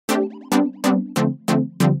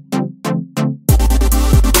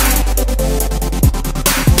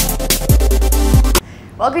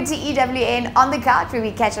Welcome to EWN On The Couch, where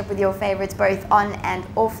we catch up with your favourites both on and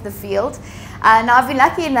off the field. Now, I've been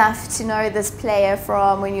lucky enough to know this player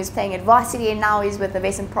from when he was playing at varsity, and now he's with the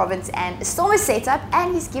Western Province and a Stormers setup,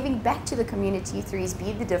 and he's giving back to the community through his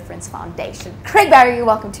Be The Difference Foundation. Craig Barry,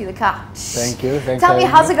 welcome to the couch. Thank you. Thanks. Tell me,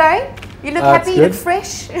 how's it going? You look happy, you look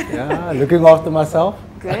fresh. Yeah, looking after myself.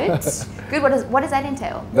 Good. Good. What does that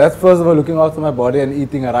entail? That's first of all looking after my body and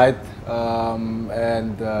eating right,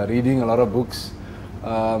 and reading a lot of books,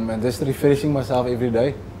 and just refreshing myself every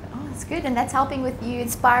day. Oh, that's good, and that's helping with you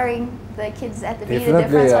inspiring the kids at the Be The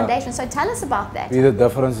Difference Foundation. So tell us about that. Be The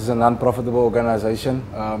Difference is a non-profitable organization.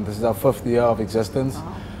 This is our 5th year of existence.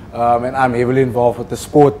 And I'm heavily involved with the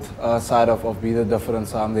sport side of Be The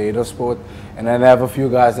Difference. I'm the head of sport, and then I have a few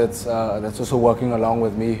guys that's also working along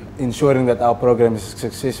with me, ensuring that our program is a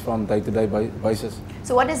success from day-to-day basis.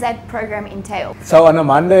 So what does that program entail? So on a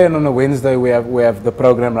Monday and on a Wednesday we have the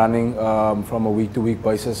program running from a week-to-week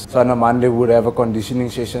basis. So on a Monday we would have a conditioning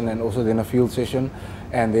session and also then a field session,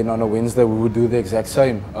 and then on a Wednesday we would do the exact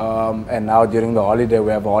same. And now during the holiday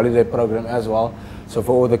we have a holiday program as well. So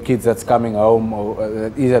for all the kids that's coming home or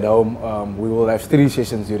that is at home, we will have 3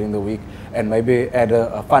 sessions during the week, and maybe add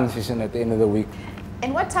a fun session at the end of the week.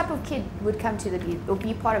 And what type of kid would come to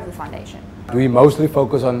be part of the foundation? We mostly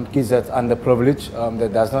focus on kids that's underprivileged,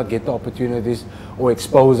 that does not get the opportunities or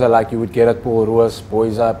exposure like you would get at Paul Roos,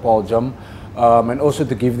 Boysa, Paul Jum. And also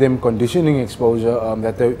to give them conditioning exposure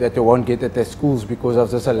that they won't get at their schools because of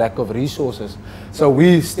just a lack of resources. So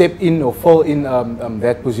we step in or fill in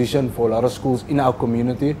that position for a lot of schools in our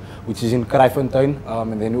community, which is in Kraaifontein,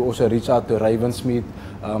 and then we also reach out to Ravensmead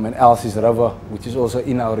and Elsie's River, which is also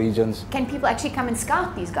in our regions. Can people actually come and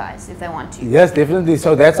scout these guys if they want to? Yes, definitely.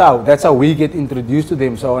 So that's how we get introduced to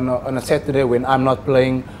them. So on a Saturday when I'm not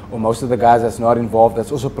playing, or most of the guys that's not involved,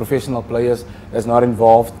 that's also professional players that's not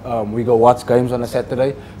involved, we go watch games on a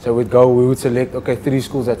Saturday. So we would select 3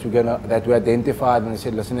 schools that we identified, and they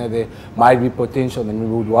said, listen, there might be potential. Then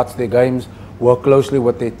we would watch their games, work closely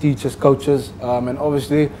with their teachers, coaches, and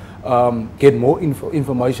obviously get more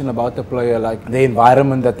information about the player. Like the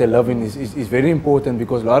environment that they live in is very important,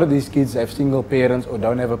 because a lot of these kids have single parents or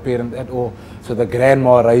don't have a parent at all. So the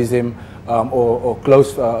grandma raised them, or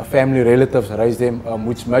close family relatives raise them,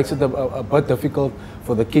 which makes it a bit difficult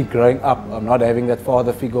for the kid growing up, not having that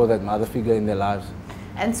father figure or that mother figure in their lives.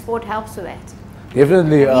 And sport helps with that.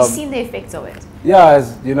 Definitely. Have you seen the effects of it? Yeah,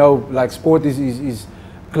 as you know, like sport is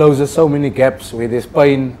closes so many gaps where there's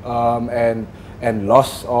pain and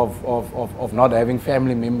loss of not having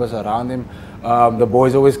family members around them. The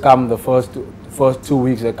boys always come the first 2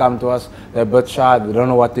 weeks. They come to us. They're a bit shy. They don't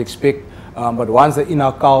know what to expect. But once they're in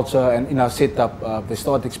our culture and in our setup, they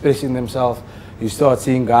start expressing themselves. You start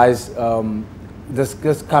seeing guys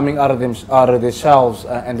just coming out of their shells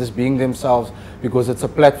and just being themselves, because it's a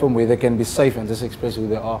platform where they can be safe and just express who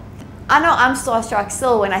they are. I know I'm starstruck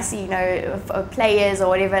still when I see, players or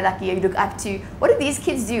whatever like you look up to. What do these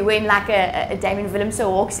kids do when like a Damien Willemse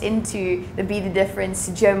walks into the Be The Difference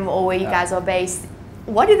gym or where you guys are based?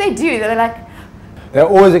 What do they do? They're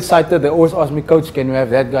always excited. They always ask me, Coach, can you have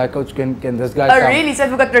that guy? Coach, can this guy come? Oh, really? So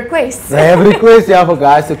we've got requests? They have requests, yeah, for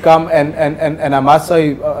guys to come. And I must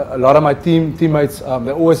say, a lot of my teammates,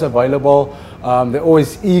 they're always available. They're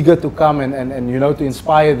always eager to come and to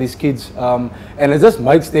inspire these kids. And it just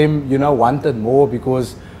makes them, wanted more,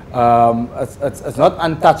 because it's not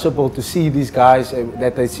untouchable to see these guys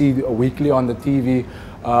that they see weekly on the TV.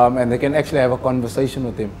 And they can actually have a conversation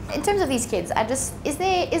with them. In terms of these kids, is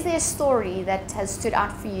there a story that has stood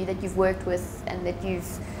out for you that you've worked with, and that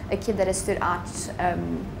a kid that has stood out,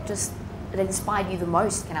 just that inspired you the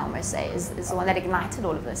most? Can I almost say is the one that ignited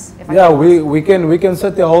all of this? Yeah, we can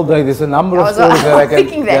sit the whole day. There's a number of stories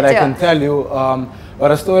that I can tell you.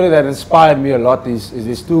 But a story that inspired me a lot is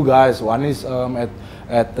these 2 guys. One is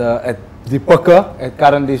at the Pucker,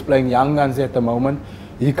 currently is playing Young Guns at the moment.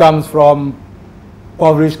 He comes from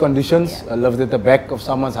impoverished conditions, lived at the back of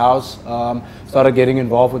someone's house, started getting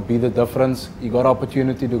involved with Be The Difference. He got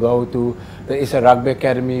opportunity to go to the SA Rugby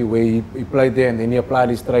Academy, where he played there, and then he applied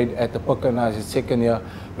his trade at the Pucker. Now his 2nd year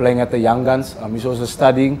playing at the Young Guns. He's also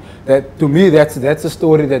studying. That, to me, that's a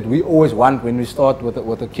story that we always want when we start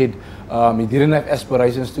with a kid. He didn't have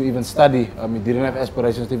aspirations to even study. He didn't have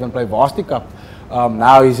aspirations to even play Varsity Cup.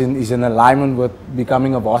 Now he's in alignment with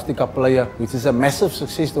becoming a Varsity Cup player, which is a massive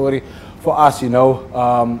success story for us,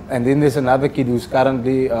 and then there's another kid who's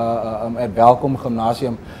currently at Welkom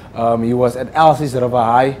Gymnasium. He was at Elsie's River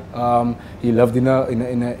High. He lived in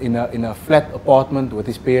a flat apartment with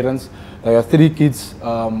his parents. There are 3 kids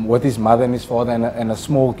with his mother and his father, and a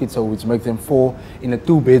small kid, so which makes them 4 in a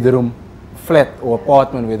 2-bedroom flat or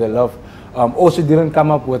apartment where they live. Also didn't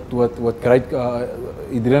come up with great,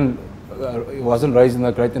 he wasn't raised in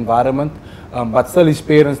a great environment, but still his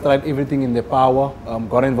parents tried everything in their power,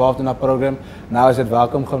 got involved in our program. Now he's at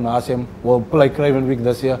Welcome Gymnasium, will play Craven Week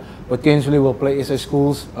this year, potentially will play SA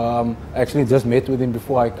Schools. Actually just met with him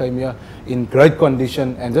before I came here, in great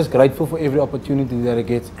condition, and just grateful for every opportunity that he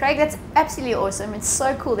gets. Craig, that's absolutely awesome. It's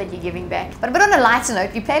so cool that you're giving back. But on a lighter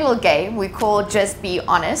note, we played a little game we call Just Be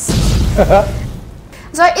Honest.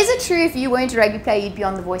 So is it true if you weren't a rugby player, you'd be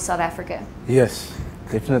on The Voice South Africa? Yes,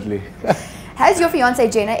 definitely. Has your fiance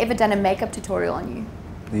Jenna ever done a makeup tutorial on you?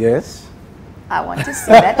 Yes. I want to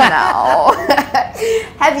see that now.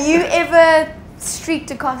 Have you ever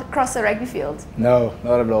streaked across the rugby field? No,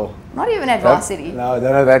 not at all. Not even at varsity? No, I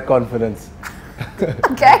don't have that confidence.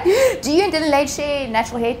 Okay. Do you and Dylan Lade share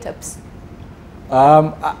natural hair tips?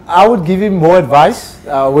 I would give him more advice.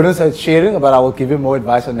 I wouldn't say sharing, but I will give him more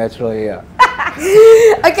advice on natural hair.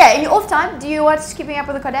 Okay, in your off time, do you watch Keeping Up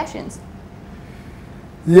with the Kardashians?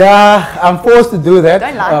 Yeah, I'm forced to do that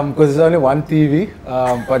Don't because there's only one TV.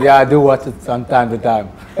 But yeah, I do watch it from time to time.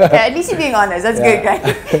 Okay, at least you're being honest. That's good, Greg.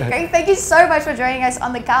 Greg, thank you so much for joining us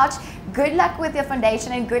on the couch. Good luck with your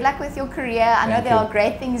foundation and good luck with your career. I know there are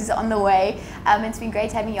great things on the way. It's been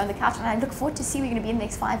great having you on the couch, and I look forward to see where you're going to be in the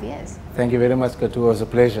next 5 years. Thank you very much, Katu. It was a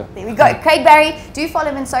pleasure. There we go. Craig Barry, do follow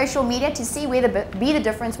him on social media to see where the Be The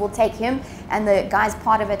Difference will take him and the guys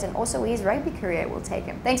part of it, and also where his rugby career will take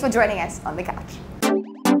him. Thanks for joining us on the couch.